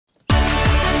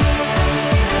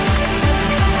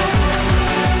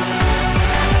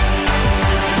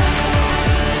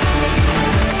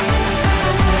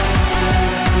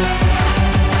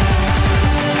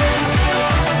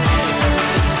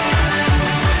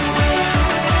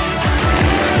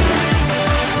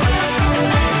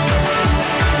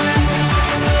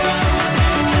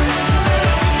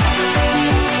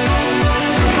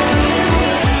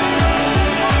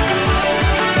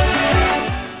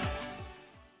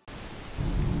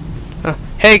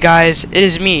Hey guys, it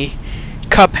is me,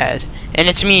 Cuphead, and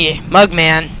it's me,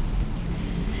 Mugman.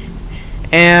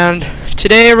 And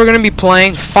today we're gonna be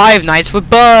playing Five Nights with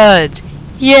Buds.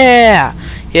 Yeah,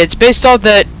 it's based off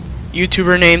that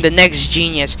YouTuber named The Next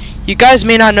Genius. You guys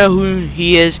may not know who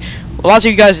he is. Lots of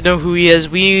you guys know who he is.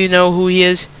 We know who he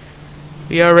is.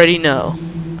 We already know.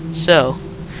 So,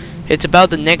 it's about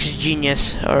The Next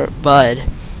Genius, or Bud.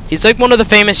 He's like one of the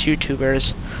famous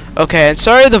YouTubers. Okay, and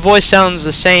sorry the voice sounds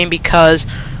the same because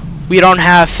we don't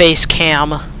have face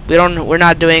cam. We're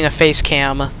not doing a face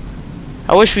cam.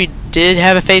 I wish we did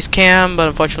have a face cam, but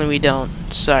unfortunately we don't.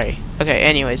 Sorry. Okay,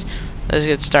 anyways, let's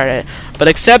get started. But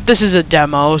except this is a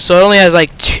demo, so it only has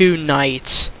like 2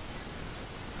 nights.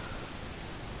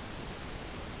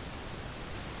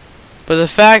 But the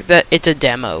fact that it's a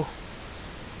demo.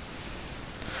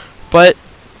 But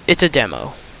it's a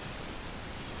demo.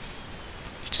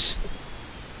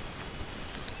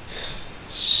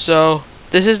 So,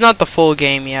 this is not the full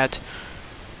game yet.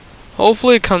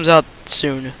 Hopefully it comes out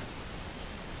soon.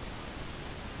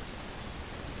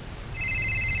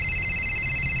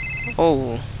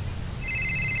 Oh.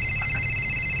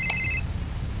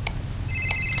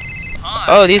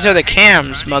 Oh, these are the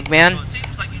cams, Mugman.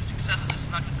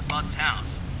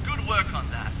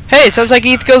 Hey, it sounds like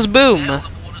ETH Goes Boom.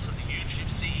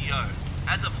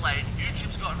 As of late,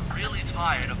 YouTube's gotten really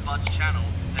tired of Bud's channel,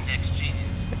 The Next Genius.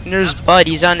 And there's Bud,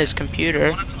 he's on his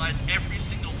computer. Monetize every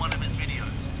single one of his videos.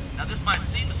 Now this might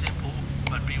seem simple,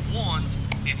 but be warned,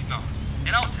 it's not.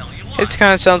 And I'll tell you why. It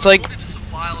kind of sounds like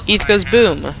ETH Goes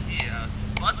Boom. Here,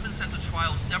 Bud's been sent to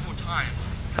trial several times.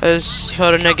 There's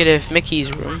photo negative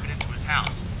Mickey's room.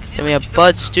 Then we have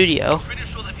Bud's studio. I'm pretty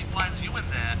sure that if he finds you in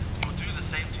there, he'll do the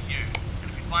same to you. And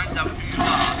if he finds out who you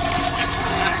are,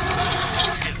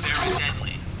 it's very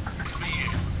deadly for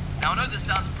you. Now I know this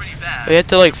sounds pretty bad. We have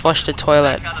to like flush the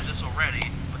toilet.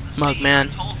 Mugman.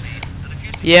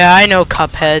 Yeah, I know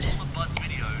Cuphead.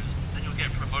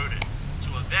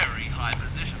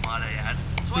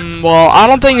 Well, I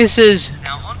don't think this is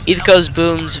ETH Goes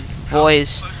Boom's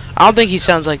voice. I don't think he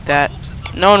sounds like that.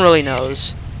 No one really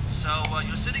knows.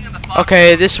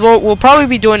 Okay, this we'll probably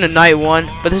be doing a night 1,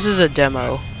 but this is a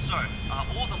demo. So,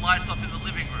 all the lights off in the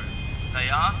living room. They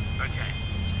are? Okay.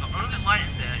 So the only light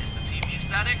in there is the TV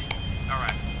static.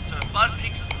 Alright. So if Bud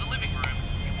peeks into the living room,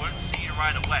 he won't see you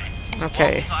right away. So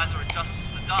okay. While his eyes are adjusted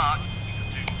to the dark, you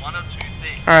can do one of 2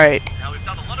 things. Alright. Now we've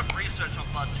done a lot of research on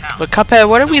Bud's house. But Cuphead,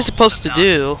 what are we supposed to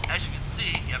do? As you can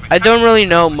see, you have a I don't really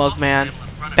know, Mugman.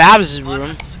 Babs'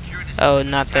 room. Oh,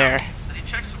 not there.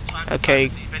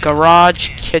 Okay, garage,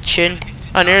 kitchen.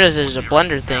 Oh, there's a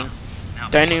blender thing.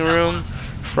 Dining room,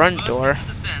 front door.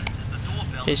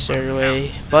 This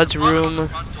way. Bud's room,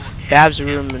 Babs'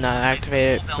 room, not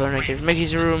activated.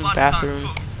 Mickey's room, bathroom,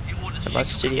 and Bud's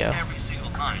studio.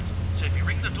 So if you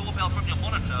ring the doorbell from your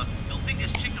monitor, you'll think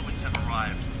his chicken wings have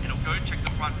arrived. It'll go check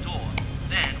the front door.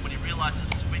 Then, when he realizes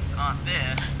his wings aren't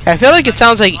there, I feel like it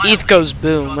sounds like ETH Goes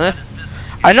Boom.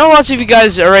 I know lots of you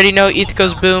guys already know ETH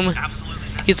Goes Boom.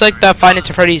 He's like that Five Nights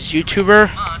at Freddy's YouTuber,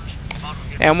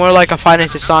 and we're like a Five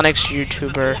Nights at Sonic's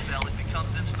YouTuber.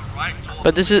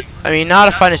 But this is, I mean, not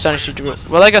a Five Nights at Sonic's YouTuber.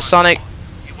 We're like a Sonic.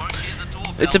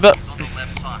 It's about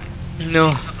no.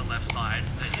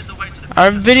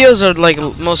 Our videos are like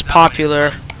most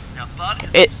popular.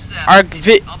 Our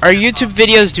YouTube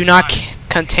videos do not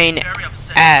contain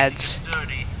ads.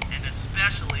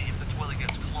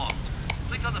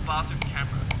 Bathroom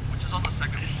camera, which is on the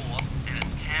 2nd floor, and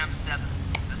it's cam 7.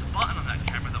 There's a button on that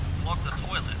camera that will clog the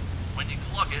toilet. When you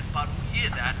clog it, Bud will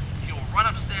hear that, he will run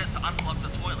upstairs to unplug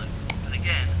the toilet. But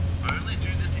again, only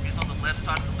do this if he's on the left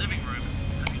side of the living room,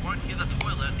 because he won't hear the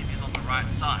toilet if he's on the right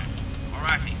side.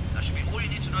 Alrighty, that should be all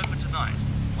you need to know for tonight.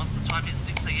 Once the time hits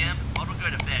 6 AM, Bud will go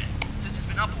to bed, since he's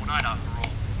been up all night after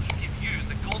all, which will give you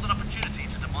the golden opportunity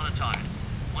to demonetize.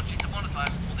 Once you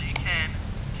demonetize all that you can,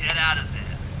 get out of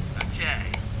there.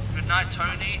 Okay. Good night,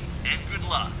 Tony, and good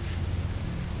luck.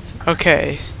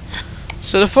 Okay,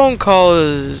 so the phone call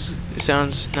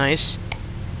sounds nice.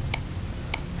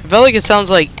 I feel like it sounds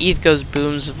like ETH Goes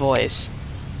Boom's voice.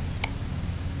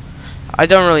 I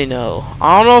don't really know.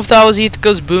 I don't know if that was ETH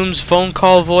Goes Boom's phone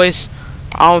call voice.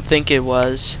 I don't think it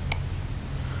was.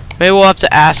 Maybe we'll have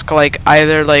to ask like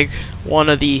either like one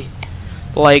of the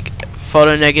like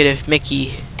photo negative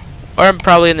Mickey, or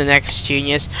probably The Next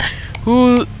Genius.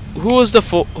 Who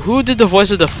did the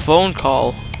voice of the phone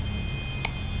call?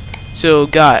 So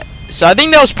I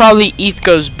think that was probably ETH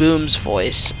Goes Boom's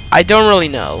voice. I don't really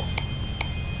know.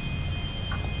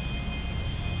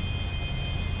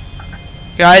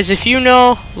 Guys, if you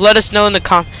know, let us know in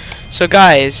the So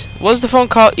guys, was the phone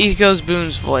call ETH Goes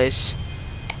Boom's voice?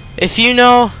 If you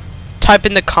know, type type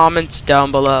in the comments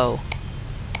down below.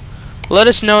 Let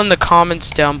us know in the comments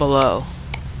down below.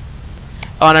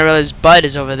 Oh, and I realize Bud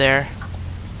is over there.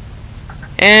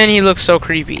 And he looks so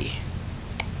creepy.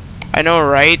 I know,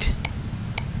 right?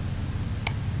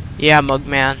 Yeah,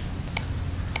 Mugman.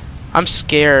 I'm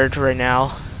scared right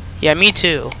now. Yeah, me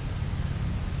too.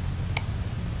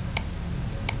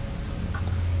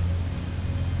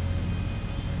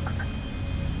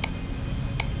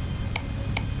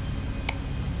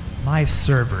 My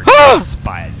server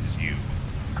despises you.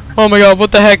 Oh my god,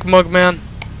 what the heck, Mugman?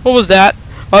 What was that?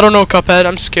 I don't know, Cuphead.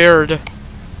 I'm scared.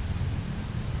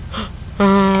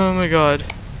 Oh my god.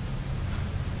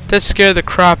 That scared the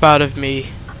crap out of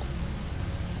me.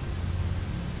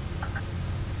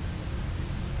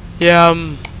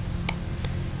 Yeah,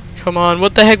 come on,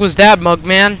 what the heck was that,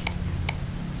 Mugman?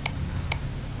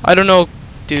 I don't know,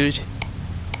 dude.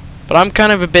 But I'm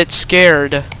kind of a bit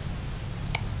scared.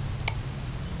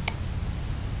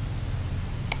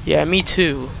 Yeah, me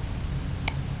too.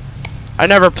 We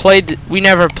never played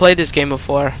this game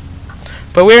before.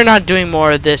 But we're not doing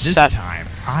more of this. This time,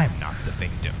 I'm not the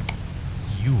victim.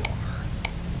 You are.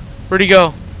 Where'd he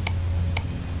go?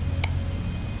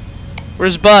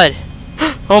 Where's Bud?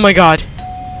 Oh my god.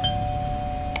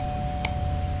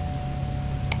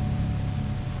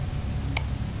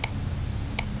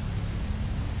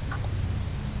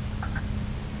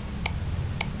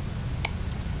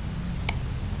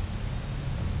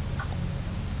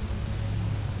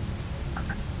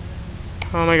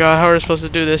 Oh my god, how are we supposed to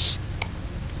do this?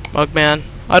 Mugman,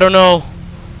 I don't know.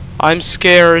 I'm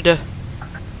scared.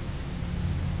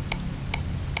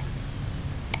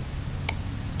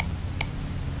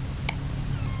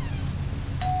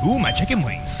 Ooh, my chicken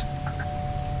wings.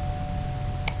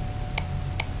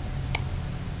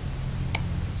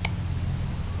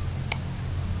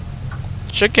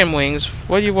 Chicken wings?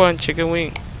 What do you want, chicken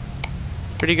wing?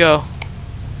 Where'd he go?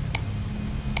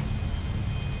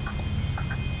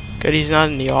 Good, he's not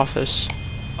in the office.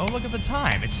 Oh, look at the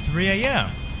time. It's 3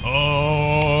 a.m.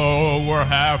 Oh, we're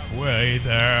halfway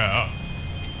there.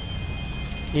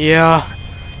 Yeah.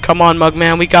 Come on,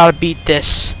 Mugman, we gotta beat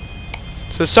this.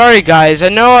 So sorry, guys. I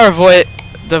know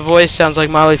the voice sounds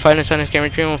like Miley Finest on his camera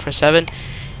Dream 147.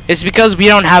 It's because we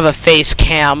don't have a face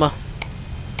cam.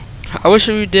 I wish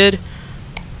we did.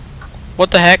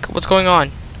 What the heck? What's going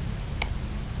on?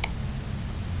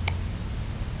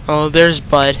 Oh, there's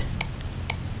Bud.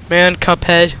 Man,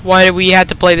 Cuphead, why did we have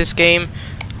to play this game?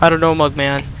 I don't know,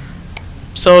 Mugman.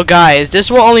 So guys,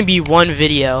 this will only be one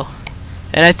video.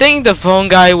 And I think the phone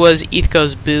guy was ETH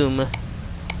Goes Boom.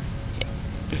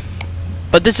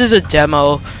 But this is a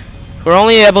demo. We're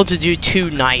only able to do 2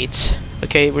 nights.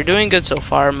 Okay, we're doing good so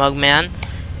far, Mugman.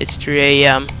 It's 3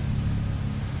 a.m.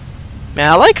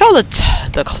 Man, I like how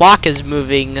the clock is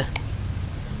moving. I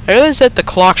realize that the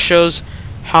clock shows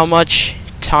how much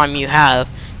time you have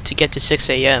to get to 6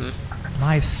 a.m.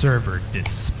 My server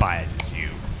despises you.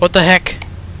 What the heck?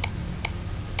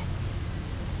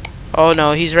 Oh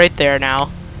no, he's right there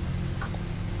now.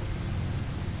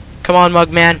 Come on,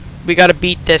 Mugman. We gotta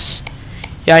beat this.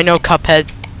 Yeah, I know, Cuphead.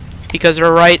 Because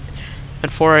we're right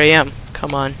at 4 a.m.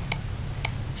 Come on.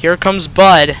 Here comes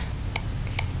Bud.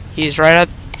 He's right at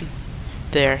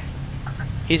there.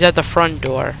 He's at the front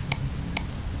door.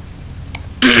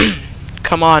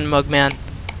 Come on, Mugman.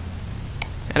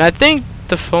 And I think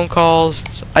the phone calls,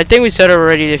 I think we said it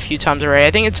already a few times already.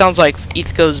 I think it sounds like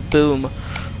ETH Goes Boom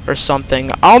or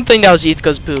something. I don't think that was ETH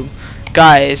Goes Boom.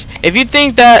 Guys, if you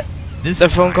think that the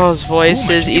phone call's voice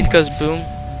is ETH Goes Boom,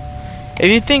 if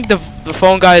you think the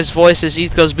phone guy's voice is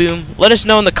ETH Goes Boom, let us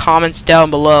know in the comments down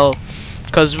below,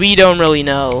 because we don't really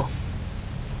know.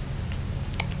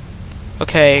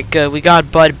 Okay, good. We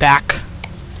got Bud back.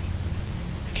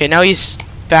 Okay, now he's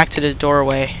back to the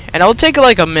doorway. And it'll take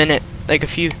like a minute. Like a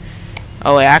few.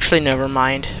 Oh wait, actually never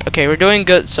mind. Okay, we're doing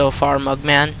good so far,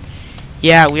 Mugman.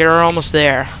 Yeah, we are almost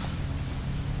there.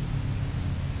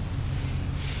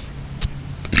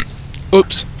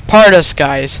 Oops. Pardon us,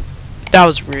 guys. That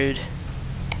was rude.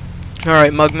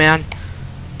 Alright, Mugman.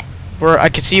 I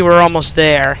can see we're almost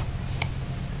there.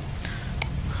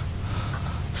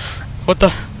 What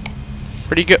the?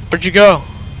 Where'd you go? Where'd you go?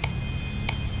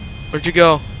 Where'd you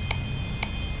go?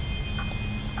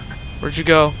 Where'd you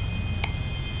go?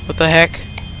 What the heck?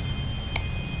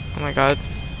 Oh my god.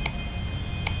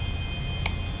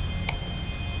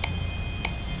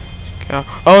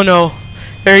 Oh no.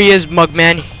 There he is,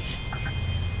 Mugman.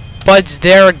 Bud's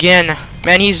there again.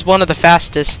 Man, he's one of the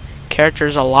fastest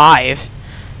characters alive.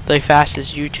 The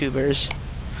fastest YouTubers.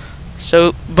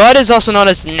 So, Bud is also known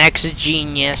as the next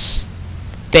genius.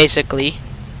 Basically.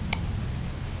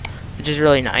 Which is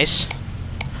really nice.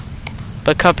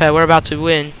 But Cuphead, we're about to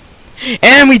win.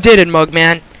 And we did it,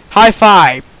 Mugman. High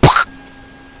five.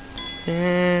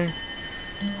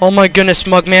 Oh my goodness,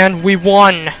 Mugman, we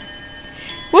won.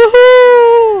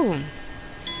 Woohoo!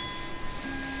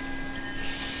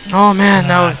 Oh man,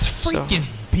 that was it's freaking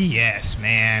BS,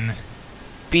 man.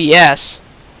 BS.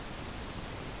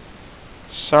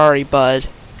 Sorry, bud.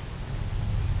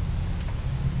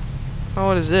 Oh,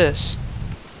 what is this?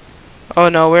 Oh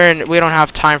no, we don't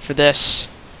have time for this.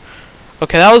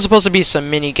 Okay, that was supposed to be some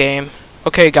mini game.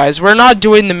 Okay, guys, we're not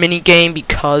doing the mini game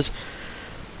because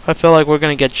I feel like we're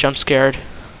gonna get jump scared.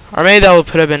 Or maybe that would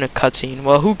put up in a cutscene.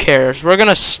 Well, who cares? We're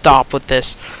gonna stop with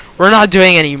this. We're not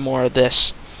doing any more of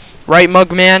this. Right,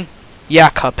 Mugman? Yeah,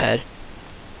 Cuphead.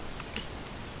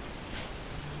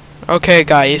 Okay,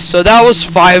 guys, so that was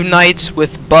 5 Nights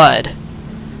with Bud.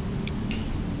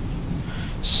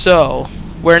 So,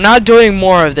 we're not doing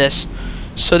more of this.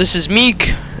 So this is me,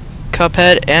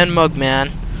 Cuphead, and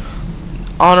Mugman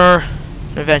on our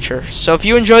adventure. So if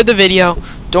you enjoyed the video,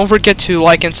 don't forget to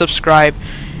like and subscribe,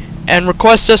 and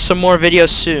request us some more videos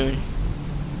soon.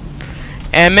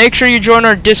 And make sure you join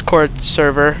our Discord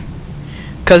server,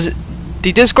 because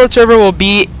the Discord server will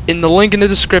be in the link in the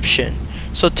description.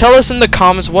 So tell us in the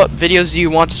comments what videos do you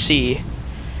want to see,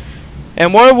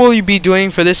 and what will you be doing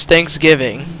for this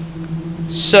Thanksgiving.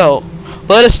 So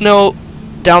let us know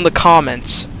down the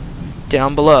comments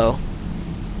down below.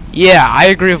 Yeah, I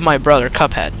agree with my brother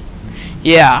Cuphead.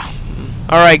 Yeah.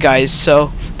 Alright guys,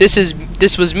 so this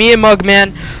was me and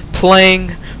Mugman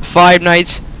playing 5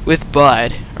 Nights with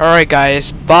Bud. Alright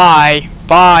guys, bye.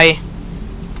 Bye.